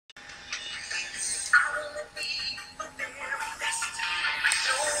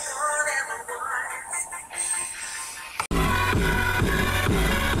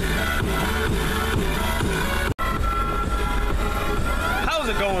How's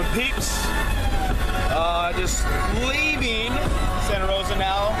it going, peeps? Just leaving Santa Rosa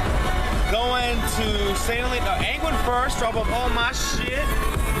now. Going to St. Helena, no, Angwin first, drop off all my shit.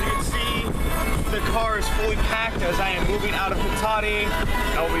 You can see the car is fully packed as I am moving out of Patati.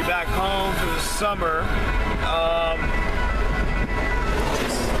 I will be back home for the summer.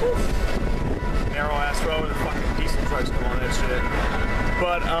 Narrow ass road with fucking diesel trucks come on that shit.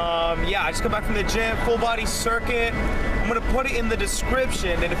 But yeah, I just got back from the gym, full body circuit. I'm gonna put it in the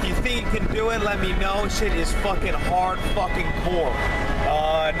description, and if you think you can do it, let me know. Shit is fucking hard fucking core.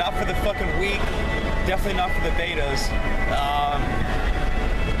 Not for the fucking weak, definitely not for the betas.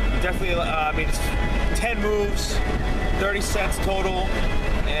 Definitely, I mean, it's 10 moves, 30 sets total.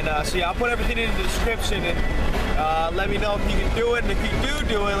 And so yeah, I'll put everything in the description, and let me know if you can do it. And if you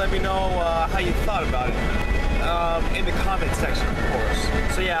do it, let me know how you thought about it in the comment section, of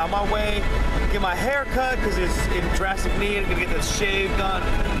course. So yeah, on my way to get my hair cut because it's in drastic need. I'm gonna get this shave done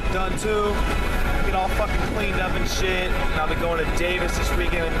too. Get all fucking cleaned up and shit. And I'll be going to Davis this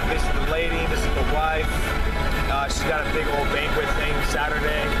weekend and visit the lady, visit the wife. She's got a big old banquet thing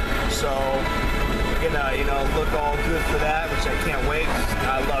Saturday, so we're gonna, you know, look all good for that, which I can't wait.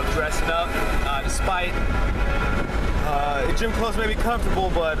 I love dressing up, despite gym clothes may be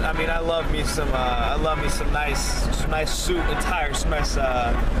comfortable, but I mean, I love me some nice suit attire, some nice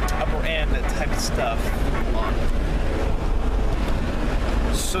upper end type of stuff.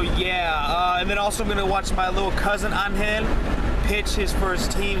 So yeah, and then also I'm gonna watch my little cousin Angel pitch his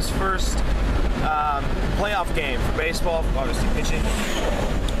team's first playoff game for baseball, obviously pitching.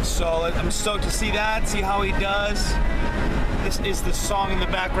 So I'm stoked to see that, see how he does. This is the song in the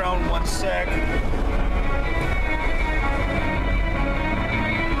background, one sec.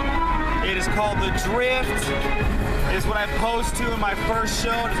 It is called The Drift. It's what I posed to in my first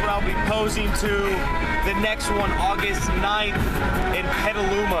show. It's what I'll be posing to the next one, August 9th in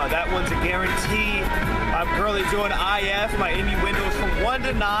Petaluma. That one's a guarantee. I'm currently doing IF. My indie window is from 1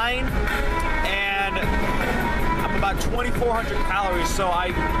 to 9. And I'm about 2,400 calories. So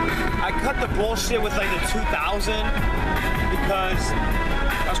I cut the bullshit with like the 2,000 because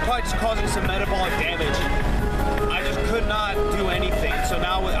I was probably just causing some metabolic damage. I just could not do anything. So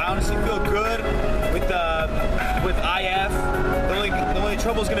now I honestly feel good with IF. The only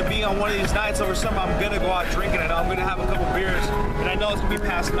trouble is going to be on one of these nights over summer. I'm going to go out drinking. I know I'm going to have a couple beers, and I know it's going to be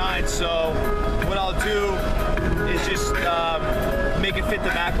past 9. So what I'll do is just make it fit the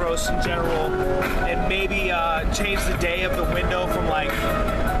macros in general, and maybe change the day of the window from like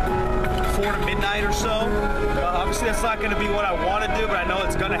 4 to midnight or so. Obviously that's not going to be what I want to do, but I know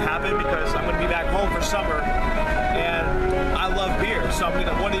it's going to happen because I'm going to be back home for summer, and I love beer, so I'm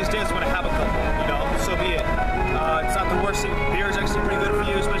gonna, one of these days I'm going to have a couple, you know, so be it. It's not the worst thing. Beer is actually pretty good for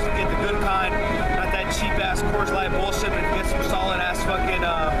you, especially if you get the good kind, not that cheap ass Coors Light bullshit, but if you get some solid ass fucking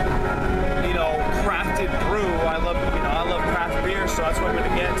you know, crafted brew. I love craft beer, so that's what I'm going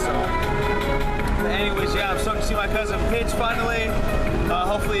to get. So but anyways, yeah, I'm stoked to see my cousin pitch finally.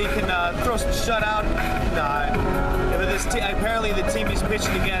 Hopefully he can throw some shutout. Apparently the team he's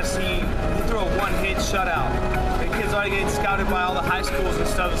pitching against, he threw a one-hit shutout. The kid's already getting scouted by all the high schools and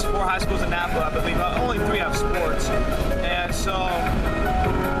stuff. There's 4 high schools in Napa, I believe. Only 3 have sports. And so,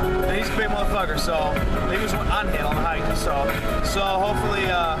 and he's a big motherfucker, so he was on hit on the hike. So hopefully,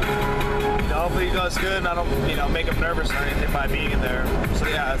 hopefully he goes good and I don't, you know, make him nervous or anything by being in there. So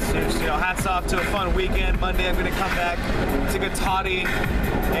yeah, it's, you know, hats off to a fun weekend. Monday I'm gonna come back to Gotati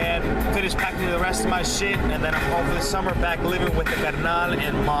and finish packing the rest of my shit, and then hopefully summer back living with the carnal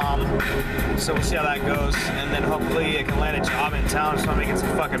and mom. So we'll see how that goes, and then hopefully I can land a job in town so I'm making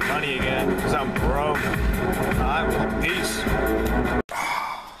some fucking money again, because I'm broke. Alright, well, peace.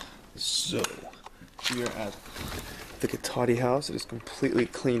 So, we are at the Gotati house. It is completely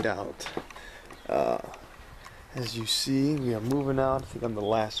cleaned out. As you see, we are moving out. I think I'm the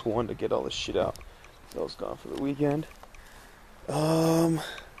last one to get all this shit out. I was gone for the weekend. You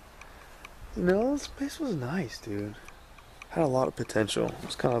know, this place was nice, dude. Had a lot of potential. I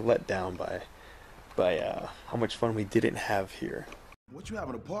was kind of let down by how much fun we didn't have here. What, you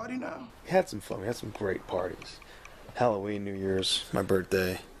having a party now? We had some fun. We had some great parties. Halloween, New Year's, my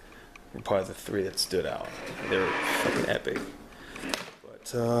birthday were probably the 3 that stood out. They were fucking epic.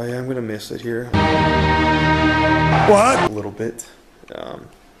 But yeah, I'm gonna miss it here. What? A little bit.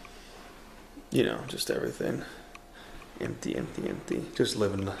 You know, just everything. Empty, empty, empty. Just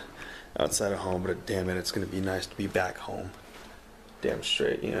living outside of home, but damn it, it's gonna be nice to be back home. Damn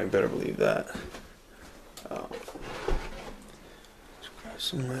straight, you know, you better believe that. Just grab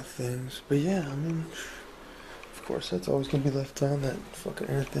some of my things. But yeah, I mean, of course, that's always gonna be left on, that fucking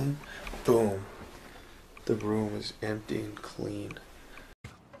air thing. Boom. The room is empty and clean.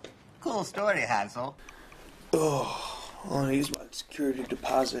 Cool story, Hansel. Oh, I'll use my security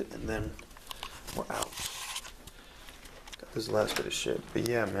deposit and then we're out. Got this last bit of shit. But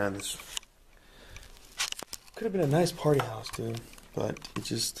yeah, man, this could have been a nice party house, dude. But it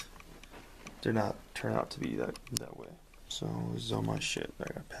just did not turn out to be that way. So this is all my shit that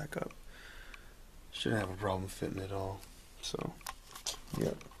I gotta pack up. Shouldn't have a problem fitting it all. So,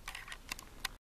 yep.